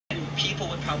people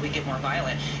would probably get more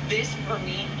violent. This, for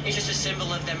me, is just a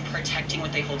symbol of them protecting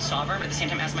what they hold sovereign, but at the same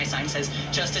time, as my sign says,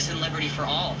 justice and liberty for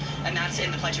all. And that's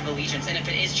in the Pledge of Allegiance. And if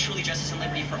it is truly justice and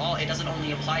liberty for all, it doesn't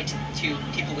only apply to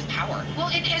people with power. Well,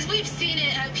 as we've seen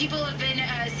it, people have been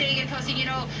saying and posting,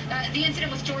 the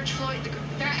incident with George Floyd,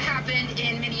 that happened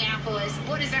in Minneapolis.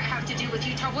 What does that have to do with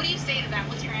Utah? What do you say to that?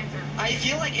 What's your answer? I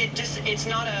feel like it's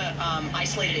not a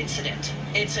isolated incident.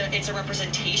 It's a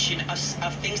representation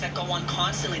of things that go on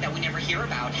constantly that we never hear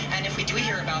about. And if we do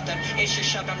hear about them, it's just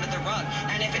shoved under the rug.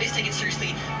 And if it is taken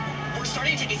seriously, we're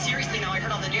starting to take it seriously now. I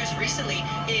heard on the news recently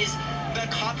is the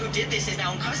cop who did this is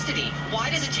now in custody. Why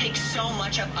does it take so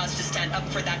much of us to stand up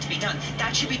for that to be done?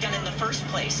 That should be done in the first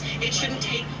place. It shouldn't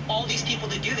take all these people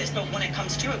to do this, but when it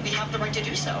comes to it, we have the right to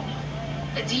do so.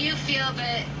 Do you feel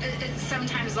that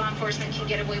sometimes law enforcement can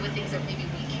get away with things that maybe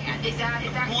we can't? Is that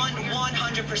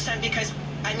 100%? Because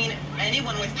I mean,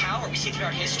 anyone with power, we see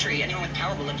throughout history, anyone with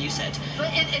power will abuse it.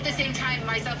 But at the same time,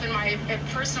 myself in my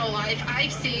personal life,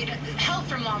 I've seen help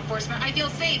from law enforcement. I feel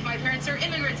safe. My parents are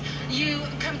immigrants. You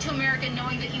come to America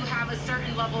knowing that you have a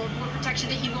certain level of protection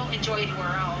that you won't enjoy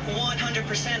anywhere else.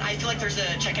 100%. I feel like there's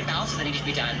a check and balances that need to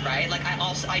be done, right? Like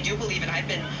I do believe, and I've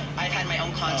had my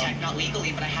own contact, not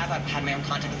legally, but I have had my own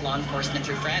contact with law enforcement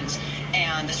through friends.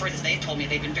 And the stories that they've told me,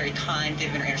 they've been very kind,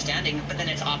 they've been very understanding, but then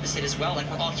it's opposite as well. Like,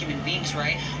 we're all human beings,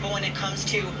 right? But when it comes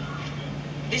to,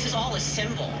 this is all a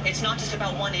symbol. It's not just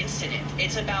about one incident.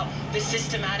 It's about the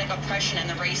systematic oppression and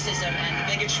the racism and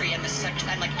the bigotry and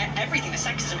everything, the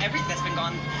sexism, everything that's been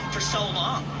gone for so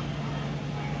long.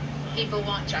 People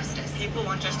want justice. People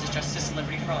want justice and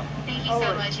liberty for all. Thank you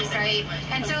so much, Isai.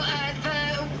 And so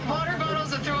the water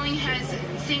bottles of throwing has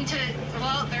seemed to,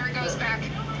 well, there it goes back.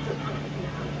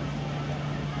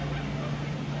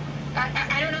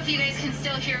 I don't know if you guys can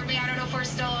still hear me. I don't know if we're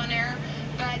still on air,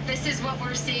 but this is what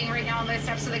we're seeing right now on the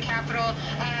steps of the Capitol.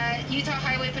 Utah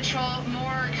Highway Patrol,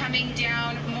 more coming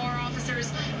down, more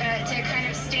officers to kind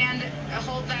of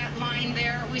hold that line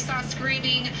there. We saw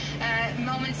screaming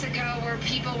moments ago where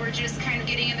people were just kind of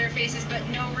getting in their faces, but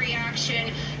no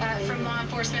reaction from law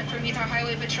enforcement, from Utah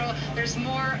Highway Patrol. There's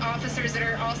more officers that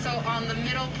are also on the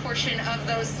middle portion of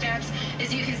those steps.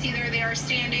 As you can see there, they are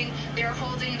standing, they're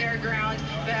holding their ground,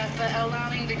 but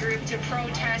allowing the group to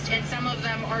protest, and some of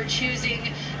them are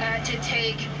choosing to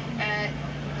take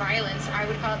violence, I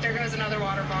would call it. There goes another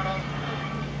water bottle.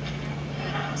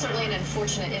 Certainly an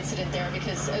unfortunate incident there,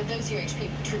 because those UHP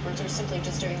troopers are simply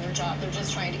just doing their job. They're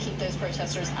just trying to keep those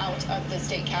protesters out of the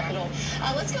state capitol.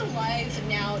 Let's go live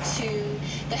now to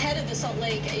the head of the Salt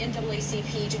Lake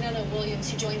NAACP, Janetta Williams,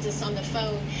 who joins us on the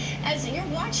phone. As you're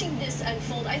watching this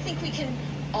unfold, I think we can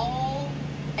all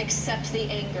accept the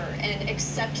anger and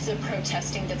accept the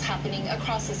protesting that's happening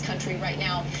across this country right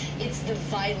now. It's the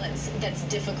violence that's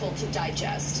difficult to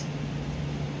digest.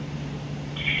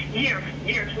 Yes,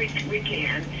 we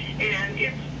can. And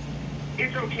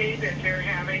it's okay that they're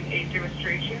having a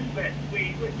demonstration, but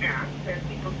we would ask that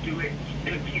people do it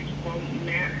in a peaceful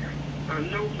manner.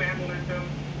 No vandalism,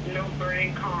 no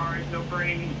burning cars, no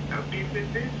burning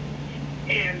businesses.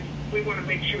 And we want to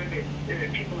make sure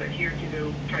that people adhere to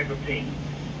those type of things.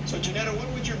 So, Janetta, what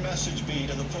would your message be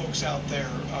to the folks out there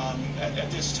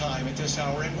at this time, at this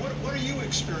hour? And what are you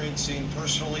experiencing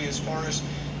personally as far as,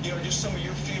 just some of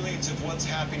your feelings of what's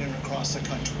happening across the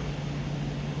country?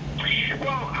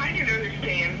 Well, I can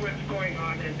understand what's going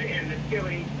on and the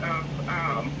feelings of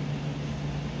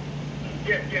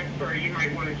despair, you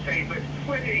might want to say. But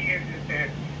what it is that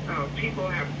people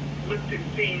have looked and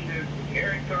seen the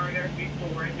Eric Garner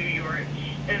before in New York,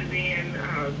 and then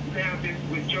now this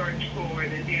with George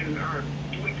Floyd, and then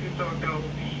 2 weeks or so ago,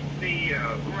 the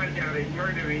rundown and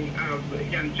murdering of a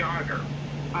young jogger,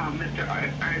 Mr.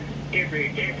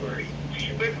 Avery.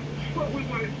 But what we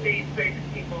want to say to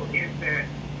people is that,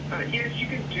 yes, you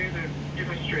can do the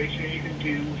demonstration, you can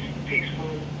do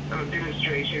peaceful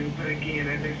demonstrations, but again,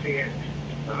 as I said,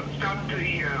 stop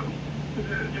the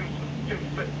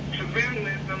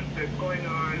vandalism that's going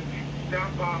on,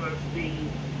 stop all of the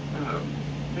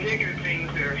negative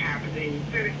things that are happening,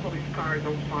 setting police cars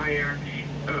on fire,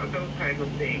 those type of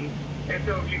things. And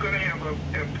so if you're going to have a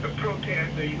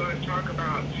protest, or you're going to talk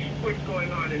about what's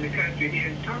going on in the country,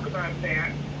 then talk about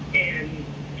that and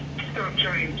stop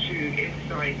trying to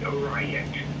incite a riot.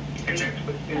 And that's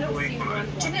what's been going on.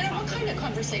 Janetta, what kind of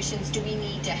conversations do we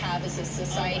need to have as a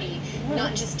society,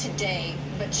 not just today,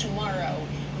 but tomorrow,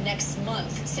 next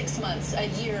month, 6 months, a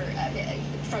year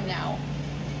from now?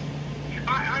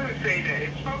 I would say that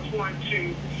if folks want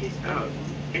to,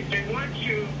 if they want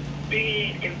to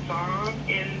be involved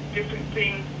in different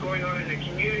things going on in the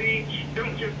community,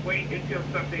 don't just wait until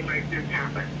something like this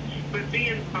happens, but be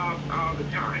involved all the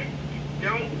time.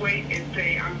 Don't wait and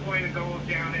say, I'm going to go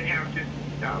down and have to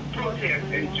protest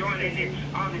and join in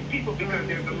all these people because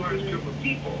there's a large group of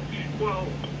people. Well,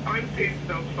 I'm saying to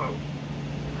those folks,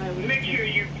 make sure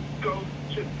you go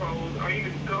to the polls or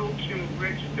even go to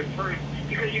register first,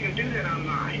 because you can do that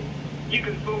online. You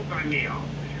can vote by mail.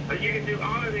 You can do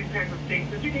all of these types of things.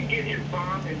 But you can get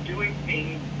involved in doing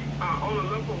things on a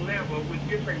local level with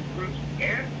different groups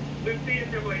as with the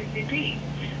NAACP.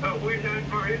 We're a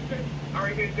nonpartisan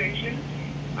organization.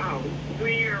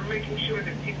 We are making sure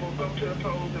that people go to the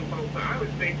polls and vote. So I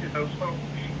would say to those folks,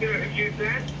 if you're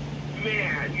that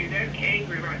mad, you're that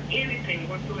angry about anything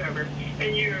whatsoever,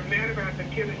 and you're mad about the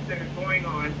killings that are going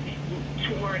on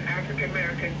toward African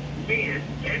American men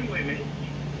and women,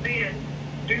 then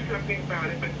do something about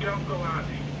it, but don't go out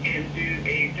and do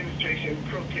a demonstration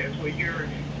protest where you're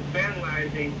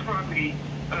vandalizing property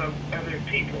of other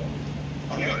people.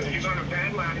 If you're going to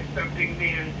vandalize something,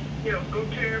 then go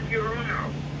tear up your own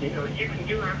house. You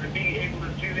have to be able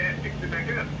to do that, fix it back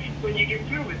up when you get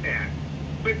through with that.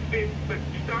 But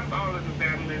stop all of the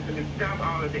vandalism and stop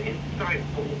all of the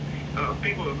insightful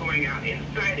people are going out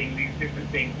inciting these different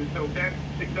things. And so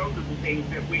those are the things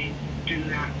that we do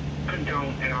not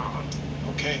condone at all.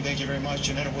 Okay, thank you very much.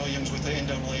 Janetta Williams with the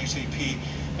NAACP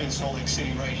in Salt Lake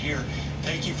City right here.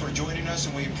 Thank you for joining us,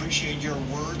 and we appreciate your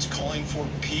words calling for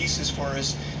peace as far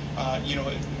as,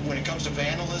 when it comes to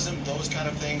vandalism, those kind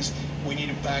of things, we need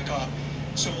to back up.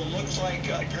 So it looks like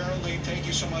apparently, thank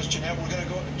you so much, Janetta.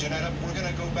 We're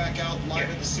gonna go back out live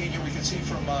at the scene here. We can see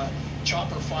from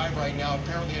Chopper 5 right now,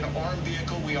 apparently an armed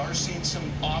vehicle. We are seeing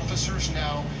some officers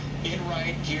now in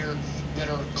riot gear that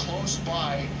are close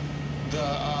by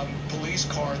the police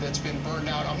car that's been burned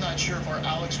out. I'm not sure if our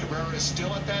Alex Cabrera is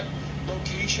still at that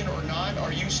location or not.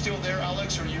 Are you still there,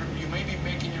 Alex, or you may be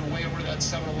making your way over to that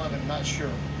 7-Eleven? Not sure.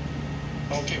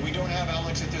 Okay, we don't have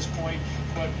Alex at this point,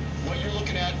 but what you're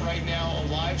looking at right now, a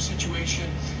live situation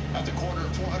at the corner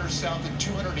of 400 South and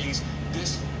 200 East.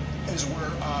 This is where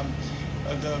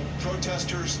the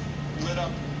protesters lit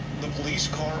up the police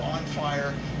car on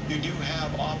fire. You do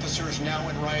have officers now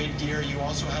in riot gear. You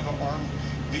also have an armed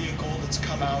vehicle that's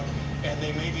come out, and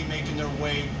they may be making their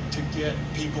way to get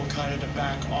people kind of to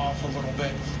back off a little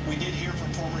bit. We did hear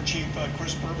from former Chief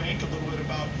Chris Burbank a little bit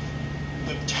about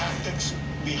the tactics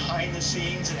behind the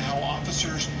scenes and how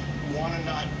officers want to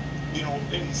not,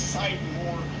 incite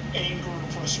more anger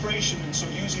or frustration, and so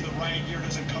usually the riot gear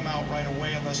doesn't come out right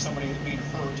away unless somebody is being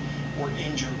hurt or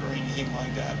injured or anything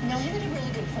like that. No, you made a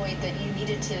really good point that you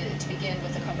needed to begin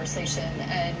with the conversation,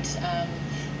 and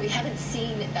we haven't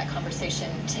seen that conversation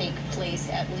take place,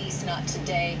 at least not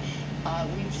today.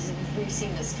 We've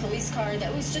seen this police car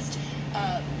that was just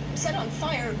set on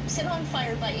fire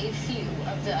by a few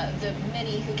of the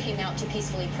many who came out to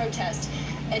peacefully protest.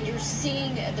 And you're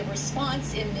seeing the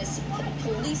response in this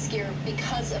police gear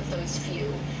because of those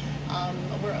few.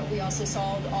 We also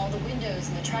saw all the windows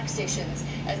in the track stations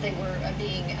as they were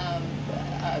being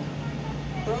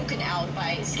broken out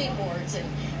by skateboards and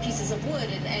pieces of wood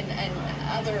and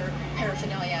other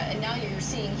paraphernalia. And now you're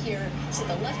seeing here to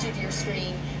the left of your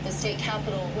screen the state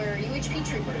capitol, where UHP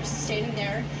troopers standing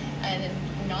there and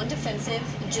non-defensive,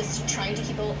 just trying to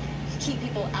keep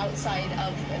people outside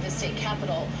of the state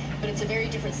capitol. But it's a very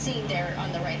different scene there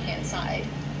on the right-hand side.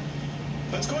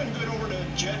 Let's go ahead and go over to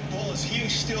Jed Bull. Is he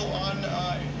still on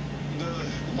the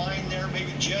line there?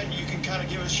 Maybe, Jed, you can kind of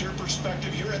give us your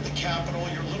perspective. You're at the Capitol.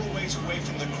 You're a little ways away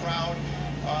from the crowd.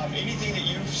 Anything that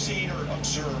you've seen or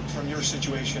observed from your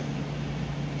situation?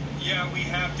 Yeah, we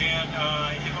have, Dan.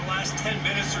 In the last 10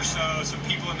 minutes or so, some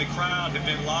people in the crowd have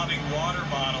been lobbing water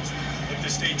bottles at the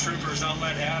state troopers. I'll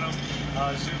let Adam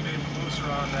zoom in closer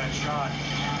on that shot.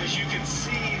 As you can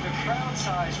see, the crowd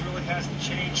size really hasn't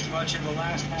changed much in the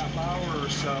last half hour or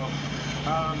so.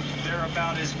 There are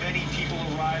about as many people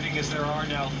arriving as there are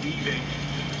now leaving.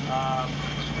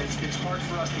 It's hard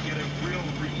for us to get a real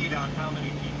read on how many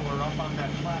people are up on that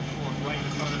platform right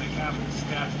in front of the Capitol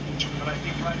steps. But I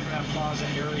think right in that plaza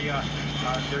area,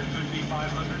 there could be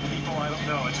 500 people. I don't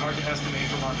know. It's hard to estimate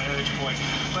from our vantage point.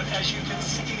 But as you can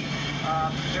see,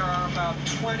 there are about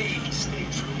 20 state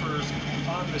troopers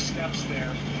on the steps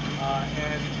there.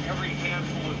 And every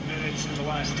handful of minutes, in the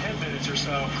last 10 minutes or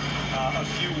so, a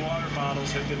few water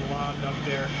bottles have been lobbed up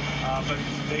there, but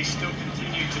they still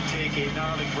continue to take a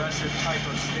non-aggressive type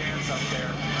of stance up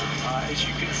there. As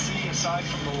you can see, aside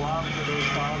from the lobbing of those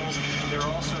bottles, they're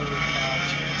also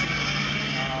chanting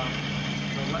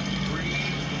the Let Me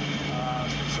Breathe,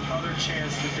 some other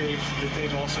chants that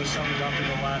they've also summoned up in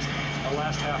the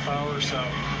last half hour or so.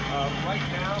 Right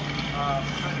now,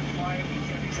 kind of quiet. We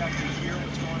can't exactly hear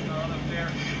what's going on up there.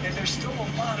 And there's still a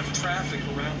lot of traffic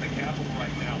around the Capitol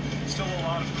right now. Still a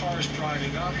lot of cars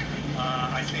driving up.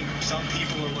 I think some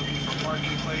people are looking for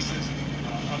parking places.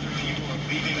 Other people are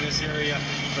leaving this area.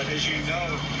 But as you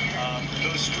know,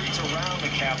 those streets around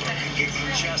the Capitol can get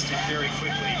congested very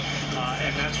quickly.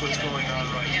 And that's what's going on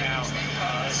right now,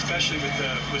 especially with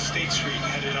State Street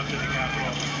headed up to the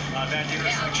Capitol. That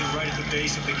intersection right at the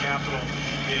base of the Capitol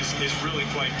is really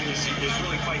quite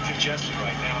congested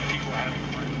right now. People are having a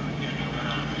hard time getting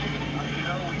around. You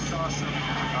know, we saw some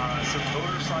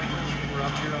motorcycles that were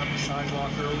up here on the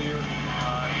sidewalk earlier.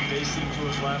 They seem to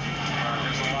have left.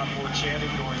 There's a lot more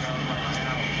chanting going on right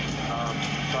now.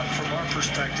 But from our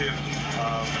perspective,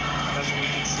 that's what we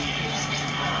can see.